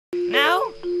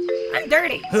No, I'm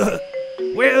dirty.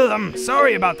 Well, I'm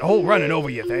sorry about the whole running over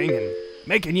you thing and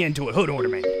making you into a hood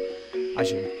ornament. I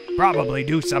should probably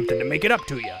do something to make it up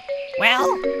to you. Well,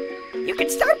 you can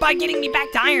start by getting me back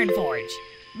to Ironforge.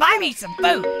 Buy me some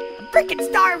food. I'm freaking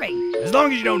starving. As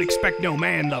long as you don't expect no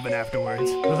man-loving afterwards.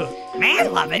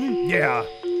 Man-loving? Yeah,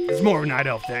 it's more of a night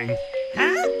elf thing.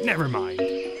 Huh? Never mind.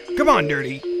 Come on,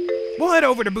 Dirty. We'll head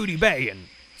over to Booty Bay and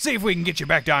see if we can get you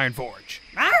back to Ironforge.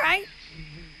 All right.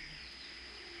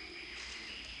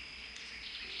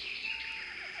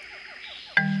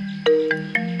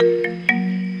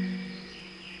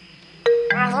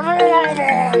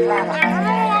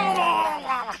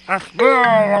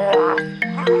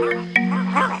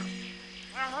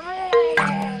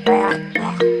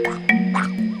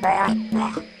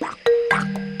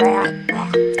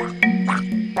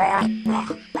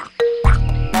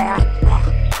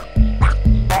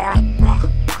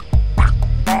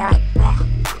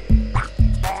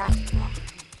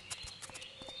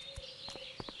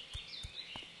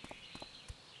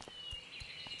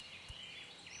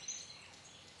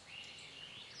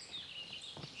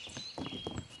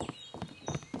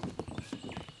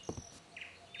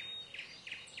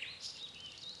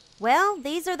 Well,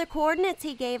 these are the coordinates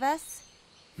he gave us.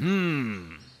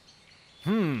 Why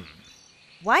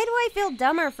do I feel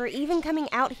dumber for even coming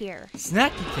out here?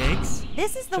 Snacky cakes.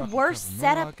 This is the worst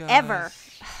setup ever.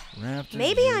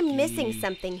 Maybe I'm missing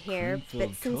something here,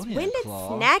 but since when did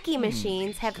snacky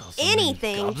machines have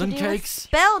anything to do with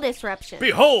spell disruption?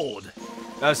 Behold!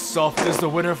 As soft as the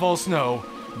winter fall snow,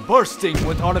 bursting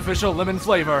with artificial lemon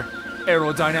flavor,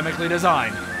 aerodynamically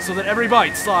designed so that every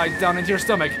bite slides down into your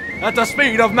stomach at the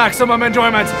speed of maximum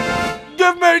enjoyment.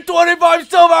 Give me 25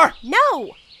 silver!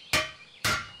 No!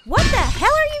 What the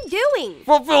hell are you doing?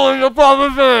 Fulfilling the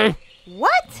prophecy!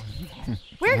 What?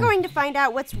 We're going to find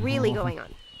out what's really going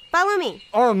on. Follow me.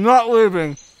 I'm not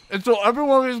leaving until every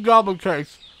one of these goblin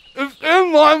cakes is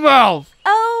in my mouth!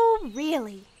 Oh,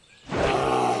 really?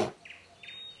 Hey,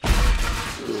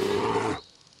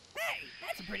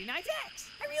 that's a pretty nice axe.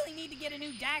 I really need to get a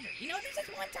new dagger. You know, there's this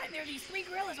one time there were these 3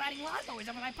 gorillas riding lawnmowers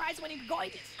over my prize-winning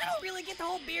goitas. I don't really get the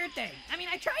whole beard thing. I mean,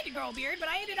 I tried to grow a beard, but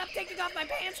I ended up taking off my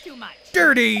pants too much.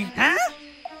 Dirty! Huh?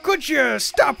 Could you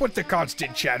stop with the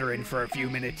constant chattering for a few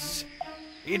minutes?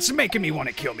 It's making me want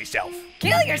to kill myself.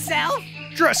 Kill yourself?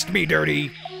 Trust me,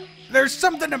 Dirty. There's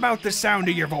something about the sound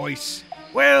of your voice.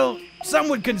 Well, some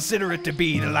would consider it to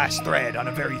be the last thread on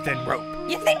a very thin rope.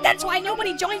 You think that's why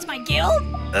nobody joins my guild?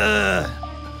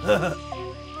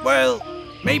 Well,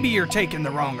 maybe you're taking the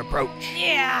wrong approach.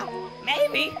 Yeah,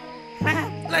 maybe.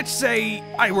 Let's say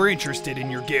I were interested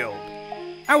in your guild.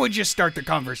 How would you start the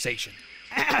conversation?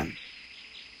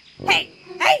 Hey,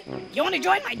 you want to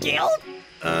join my guild?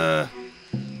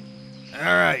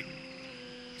 Alright.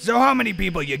 So how many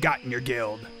people you got in your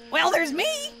guild? Well, there's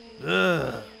me.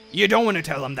 You don't want to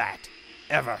tell them that.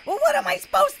 Ever. Well, what am I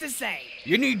supposed to say?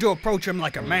 You need to approach them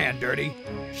like a man, Dirty.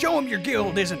 Show them your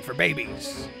guild isn't for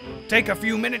babies. Take a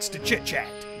few minutes to chit-chat.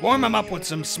 Warm them up with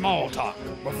some small talk.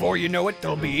 Before you know it,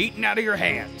 they'll be eaten out of your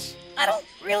hands. I don't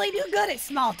really do good at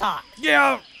small talk.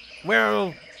 Yeah,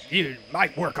 well, you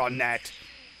might work on that.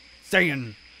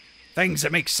 Saying things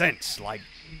that make sense, like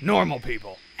normal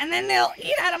people. And then they'll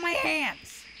eat out of my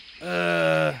hands.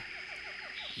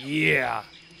 Yeah.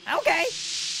 Okay.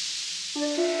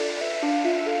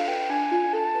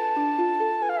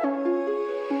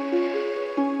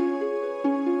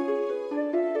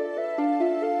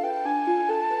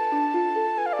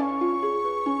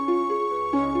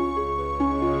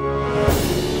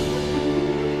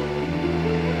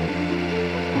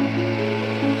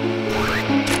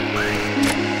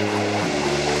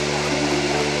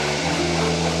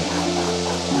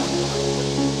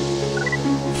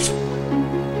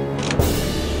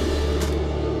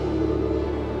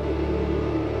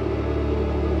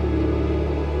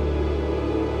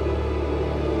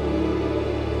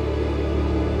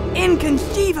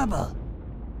 Inconceivable!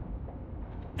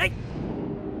 Hey!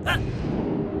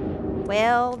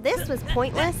 Well, this was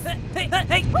pointless.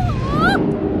 Hey!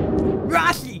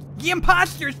 Rossi, the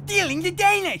imposter's stealing the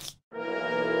Danish!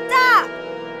 Stop!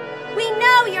 We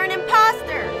know you're an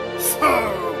imposter!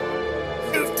 So,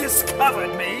 you've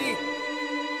discovered me?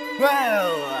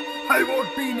 Well, I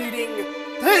won't be needing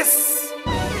this!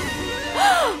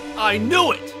 I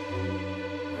knew it!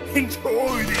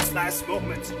 Enjoy these last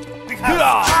moments, because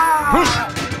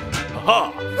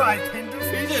I've been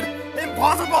defeated!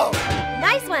 Impossible!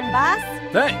 Nice one, boss.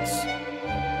 Thanks.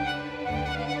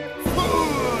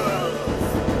 Fools!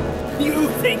 You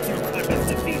think you could have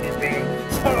defeated me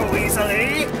so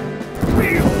easily?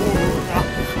 Behold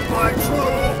my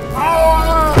true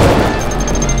power!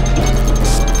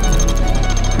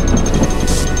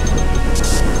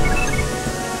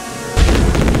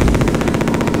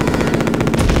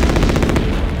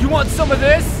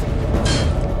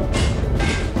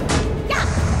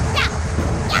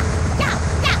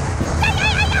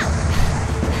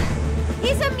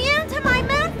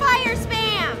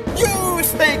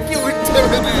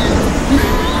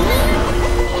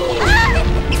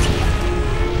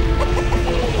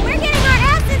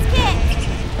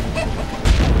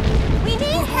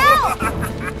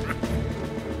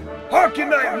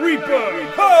 Arcanite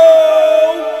Reaper! Ho!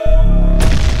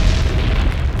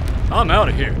 I'm out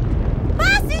of here.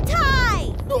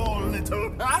 Masutai! Oh, little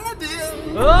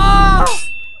paladin! Ah!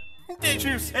 Did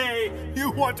you say you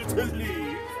wanted to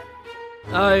leave?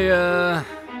 I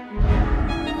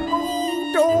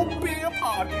Oh, don't be a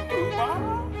party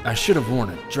pooper. I should have worn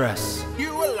a dress.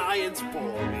 You alliance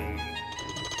for me.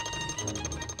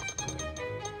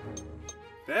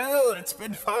 Well, it's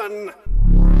been fun.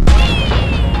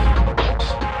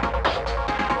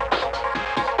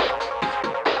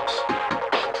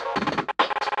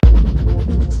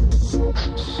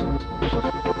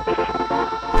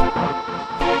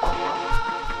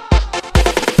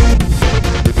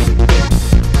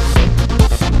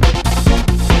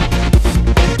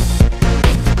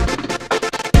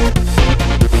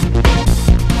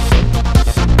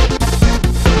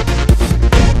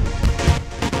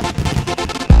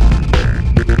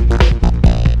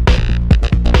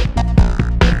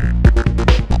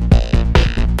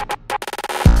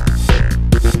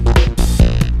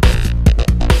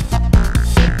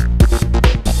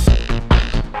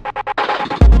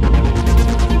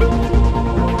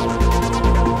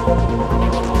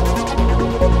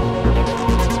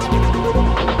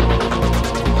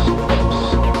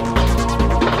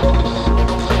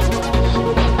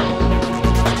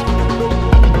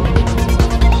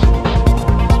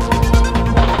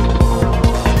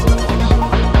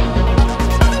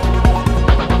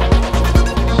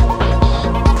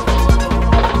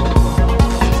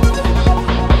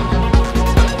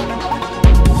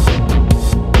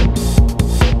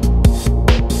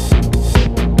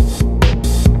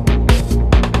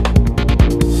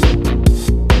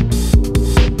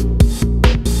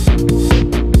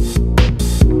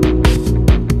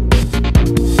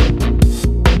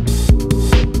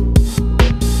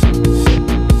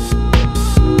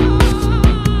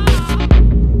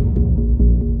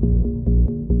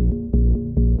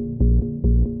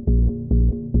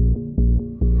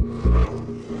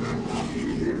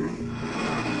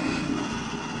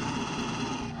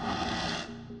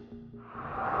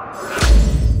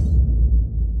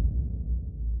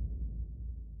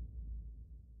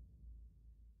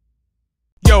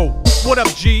 What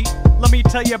up, G? Let me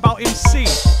tell you about MC.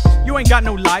 You ain't got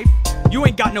no life, you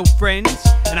ain't got no friends,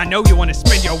 and I know you want to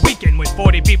spend your weekend with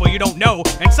 40 people you don't know,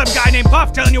 and some guy named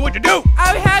Puff telling you what to do.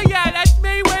 Oh, hell yeah, that's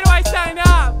me. Where do I sign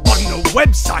up? On the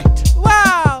website.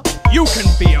 Wow. You can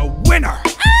be a winner.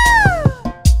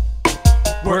 Ah!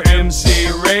 We're MC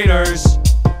Raiders.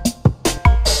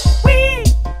 We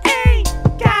ain't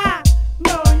got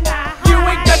no life. You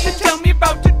ain't got to tell me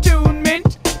about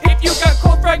attunement. If you got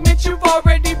cold fragments, you've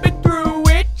already been through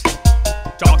it.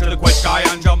 Talk to the quest guy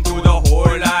and jump through the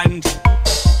whole land.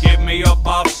 Give me a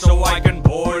buff so I can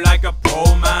pour like a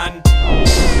pro man.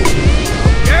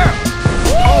 Yeah!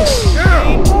 Oh,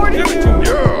 yeah! Give it to me!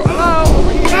 Hello!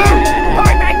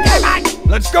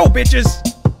 Let's go, bitches!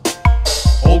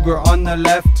 Ogre on the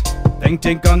left,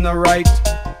 Tink on the right.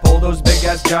 Pull those big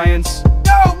ass giants.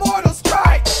 No mortal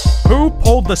strike! Who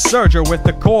pulled the Surger with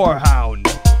the Core Hound?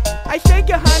 I think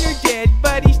a hunter did,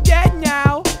 but he's dead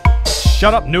now.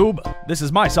 Shut up, noob. This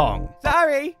is my song.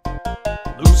 Sorry.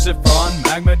 Lucifron,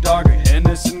 Magma Dark,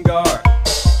 Innocent Gar.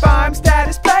 Bomb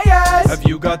status players. Have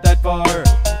you got that far?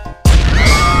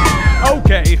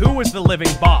 Okay, who is the living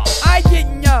bomb? I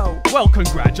didn't know. Well,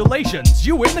 congratulations.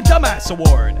 You win the Dumbass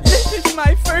Award. This is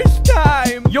my first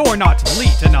time. You're not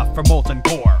elite enough for Molten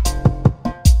Core.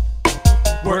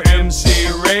 We're MC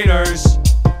Raiders.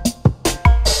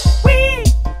 We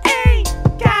ain't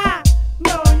got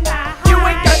no life. You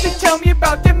ain't got to tell me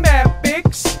about them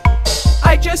epics.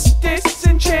 I just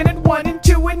disenchanted 1 and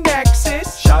 2 in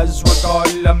Nexus.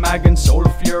 Shazwagala, Mag, and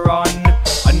Sulfuron.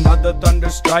 Another thunder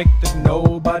strike that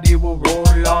nobody will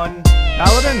roll on.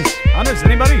 Paladins, hunters,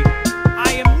 anybody?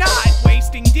 I am not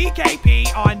wasting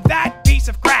DKP on that piece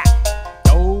of crap.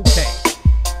 Okay.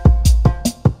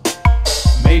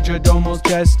 Major Domo's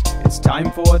chest, it's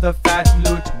time for the fat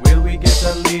loot. Will we get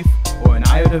a leaf or an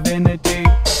Eye of Divinity?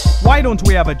 Why don't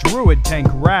we have a druid tank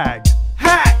rag?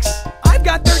 Hacks! I've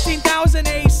got 13,000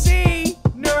 AC.